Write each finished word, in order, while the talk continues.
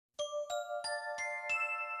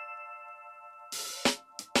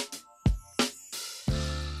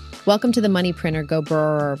Welcome to the Money Printer Go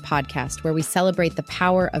Brrr podcast, where we celebrate the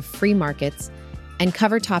power of free markets and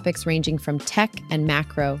cover topics ranging from tech and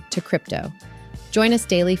macro to crypto. Join us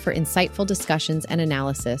daily for insightful discussions and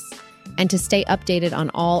analysis, and to stay updated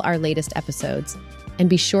on all our latest episodes. And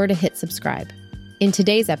be sure to hit subscribe. In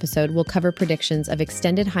today's episode, we'll cover predictions of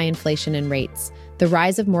extended high inflation and rates, the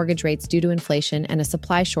rise of mortgage rates due to inflation and a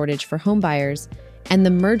supply shortage for home buyers, and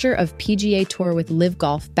the merger of PGA Tour with Live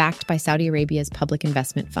Golf backed by Saudi Arabia's Public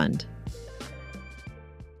Investment Fund.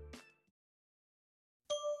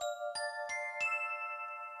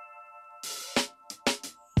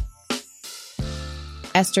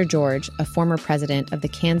 Esther George, a former president of the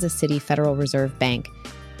Kansas City Federal Reserve Bank,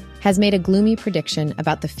 has made a gloomy prediction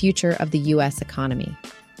about the future of the U.S. economy.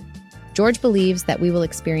 George believes that we will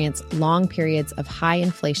experience long periods of high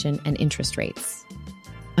inflation and interest rates.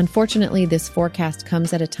 Unfortunately, this forecast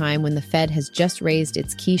comes at a time when the Fed has just raised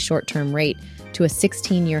its key short-term rate to a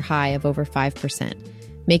 16-year high of over 5%,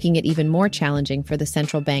 making it even more challenging for the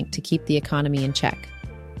central bank to keep the economy in check.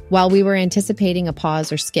 While we were anticipating a pause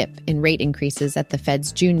or skip in rate increases at the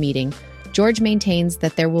Fed's June meeting, George maintains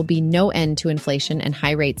that there will be no end to inflation and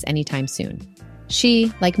high rates anytime soon.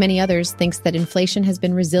 She, like many others, thinks that inflation has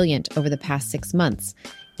been resilient over the past 6 months,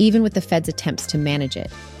 even with the Fed's attempts to manage it.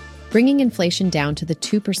 Bringing inflation down to the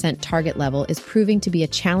 2% target level is proving to be a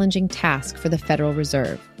challenging task for the Federal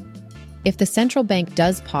Reserve. If the central bank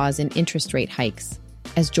does pause in interest rate hikes,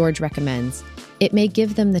 as George recommends, it may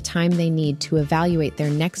give them the time they need to evaluate their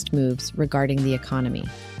next moves regarding the economy.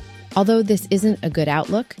 Although this isn't a good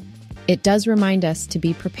outlook, it does remind us to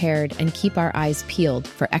be prepared and keep our eyes peeled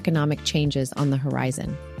for economic changes on the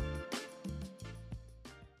horizon.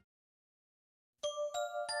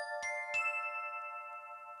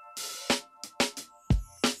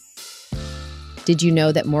 Did you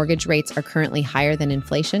know that mortgage rates are currently higher than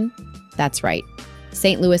inflation? That's right.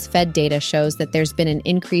 St. Louis Fed data shows that there's been an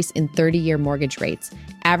increase in 30-year mortgage rates,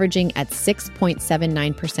 averaging at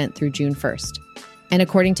 6.79% through June 1st. And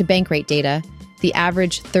according to Bankrate data, the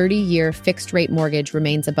average 30-year fixed-rate mortgage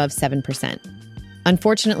remains above 7%.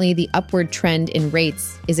 Unfortunately, the upward trend in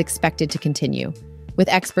rates is expected to continue, with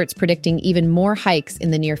experts predicting even more hikes in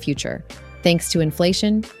the near future, thanks to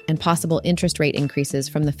inflation and possible interest rate increases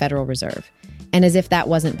from the Federal Reserve. And as if that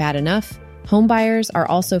wasn't bad enough, homebuyers are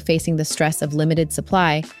also facing the stress of limited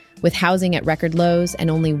supply, with housing at record lows and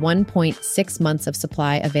only 1.6 months of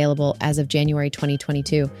supply available as of January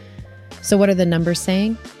 2022. So what are the numbers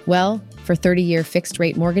saying? Well, for 30-year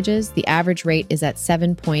fixed-rate mortgages, the average rate is at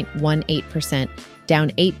 7.18%,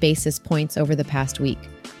 down 8 basis points over the past week.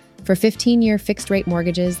 For 15-year fixed-rate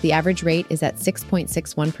mortgages, the average rate is at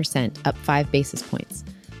 6.61%, up 5 basis points,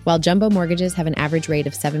 while jumbo mortgages have an average rate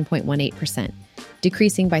of 7.18%,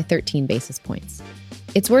 decreasing by 13 basis points.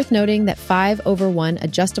 It's worth noting that 5/1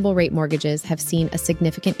 adjustable rate mortgages have seen a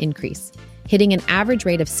significant increase, hitting an average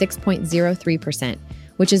rate of 6.03%,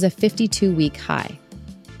 which is a 52-week high.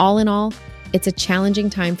 All in all, it's a challenging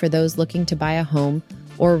time for those looking to buy a home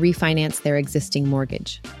or refinance their existing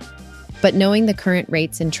mortgage. But knowing the current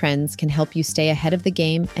rates and trends can help you stay ahead of the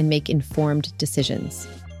game and make informed decisions.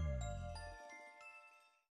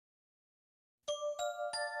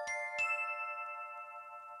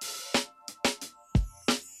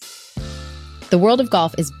 The world of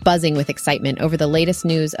golf is buzzing with excitement over the latest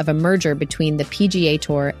news of a merger between the PGA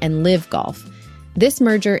Tour and Live Golf. This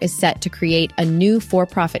merger is set to create a new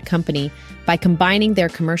for-profit company by combining their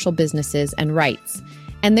commercial businesses and rights.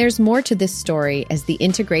 And there's more to this story, as the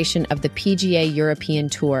integration of the PGA European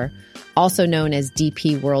Tour, also known as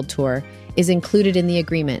DP World Tour, is included in the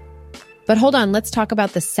agreement. But hold on, let's talk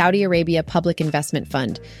about the Saudi Arabia Public Investment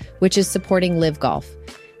Fund, which is supporting Live Golf.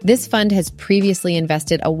 This fund has previously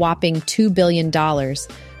invested a whopping $2 billion,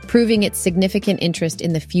 proving its significant interest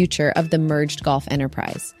in the future of the merged golf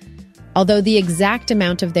enterprise. Although the exact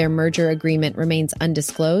amount of their merger agreement remains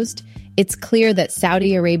undisclosed, it's clear that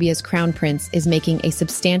Saudi Arabia's crown prince is making a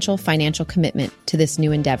substantial financial commitment to this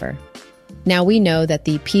new endeavor. Now, we know that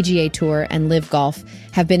the PGA Tour and Live Golf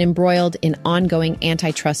have been embroiled in ongoing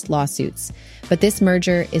antitrust lawsuits, but this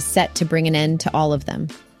merger is set to bring an end to all of them.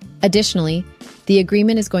 Additionally, the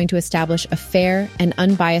agreement is going to establish a fair and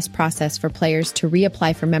unbiased process for players to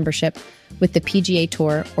reapply for membership with the PGA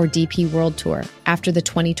Tour or DP World Tour after the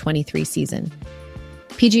 2023 season.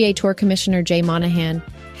 PGA Tour Commissioner Jay Monahan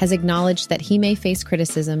has acknowledged that he may face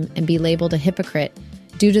criticism and be labeled a hypocrite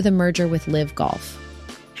due to the merger with Live Golf.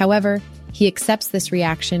 However, he accepts this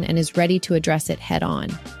reaction and is ready to address it head-on.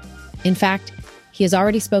 In fact, he has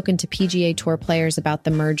already spoken to PGA Tour players about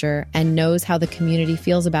the merger and knows how the community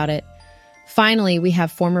feels about it. Finally, we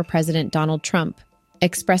have former President Donald Trump.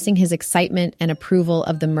 expressing his excitement and approval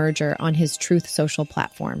of the merger on his Truth Social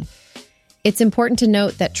platform. It's important to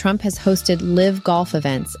note that Trump has hosted live golf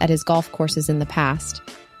events at his golf courses in the past,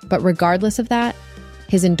 but regardless of that,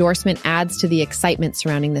 his endorsement adds to the excitement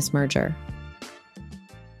surrounding this merger.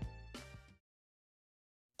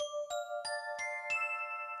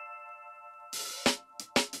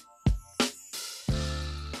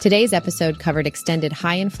 Today's episode covered extended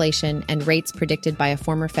high inflation and rates predicted by a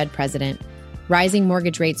former Fed president, rising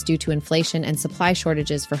mortgage rates due to inflation and supply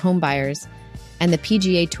shortages for homebuyers, and the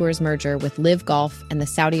PGA Tour's merger with Live Golf and the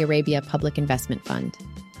Saudi Arabia Public Investment Fund.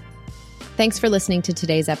 Thanks for listening to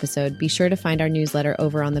today's episode. Be sure to find our newsletter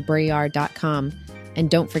over on theburriar.com, and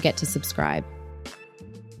don't forget to subscribe.